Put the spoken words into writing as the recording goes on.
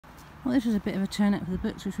Well, this was a bit of a turn up for the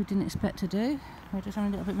books, which we didn't expect to do. We're just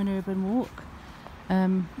having a little bit of an urban walk.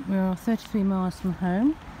 We're 33 miles from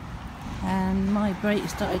home, and my brake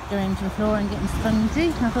started going to the floor and getting spongy.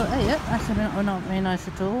 And I thought, hey, yep, that's not very nice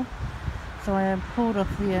at all. So I pulled off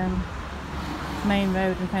the main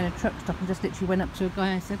road and found a truck stop and just literally went up to a guy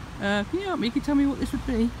and said, can you help me? Can you tell me what this would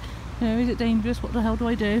be? You know, is it dangerous? What the hell do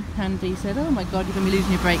I do? And he said, oh my god, you're going to be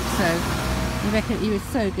losing your brakes. So he was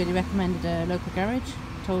so good, he recommended a local garage.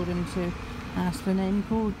 Told him to ask for a name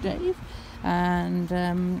called Dave, and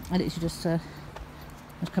I literally just was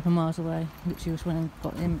a couple of miles away. Literally just went and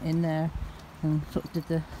got him in there and sort of did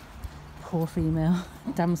the poor female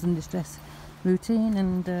damsel in distress routine,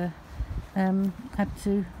 and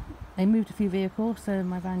they moved a few vehicles so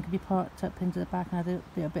my van could be parked up into the back, and I had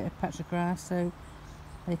a bit of patch of grass so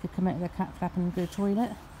they could come out of their cat flap and go to the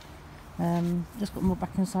toilet. Just got more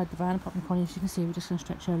back inside the van. Apart from Connie, as you can see, we're just going to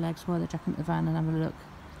stretch our legs while they're jacking up the van and have a look.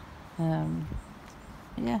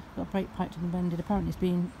 Yeah, got a brake pipe to be bended. Apparently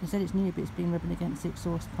they said it's new, but it's been rubbing against the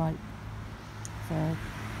exhaust pipe. So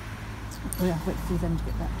we'll have to wait to see them to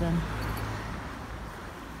get that done.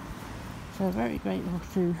 So very grateful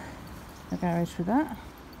to the garage for that.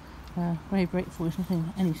 Very grateful. It's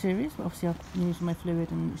nothing any serious, but obviously I've been using my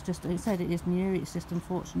fluid, and it's just, they said it is new, it's just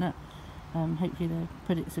unfortunate. Hopefully they'll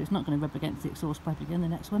put it so it's not going to rub against the exhaust pipe again, the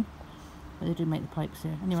next one. But they do make the pipes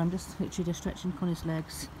here. Anyway, I'm just literally just stretching Connie's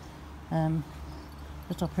legs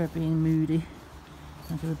to stop her being moody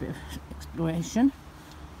and do a bit of exploration.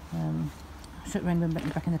 I shook around and let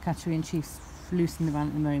me back in the cattery, and she's loose in the van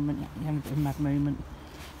at the moment. You're having a bit of a mad moment.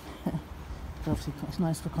 But obviously it's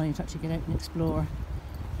nice for Connie to actually get out and explore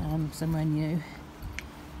somewhere new,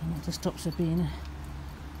 and that just stops her being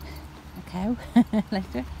a cow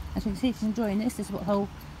later. As you can see, she's enjoying this. This is what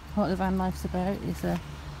the van life's about, is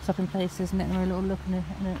stopping places and letting her a little look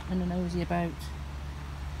and a nosy about.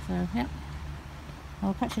 So yeah,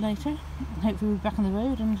 I'll catch you later. Hopefully we'll be back on the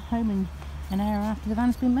road and home in an hour after the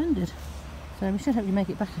van's been mended. So we should hopefully make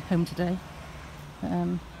it back home today.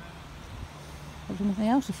 Hopefully nothing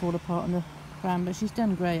else will fall apart on the van, but she's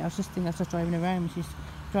done great. I was just thinking, I was just driving around, she's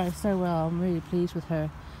drives so well. I'm really pleased with her.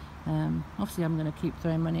 Obviously I'm going to keep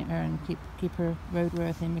throwing money at her and keep her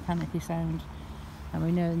roadworthy and mechanically sound, and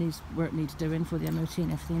we know work needs doing for the MOT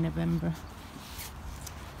and everything in November.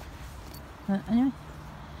 But anyway,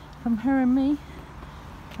 from her and me,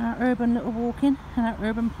 our urban little walking and our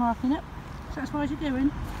urban parking up. So that's what you're doing.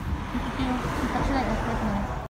 Catch you later.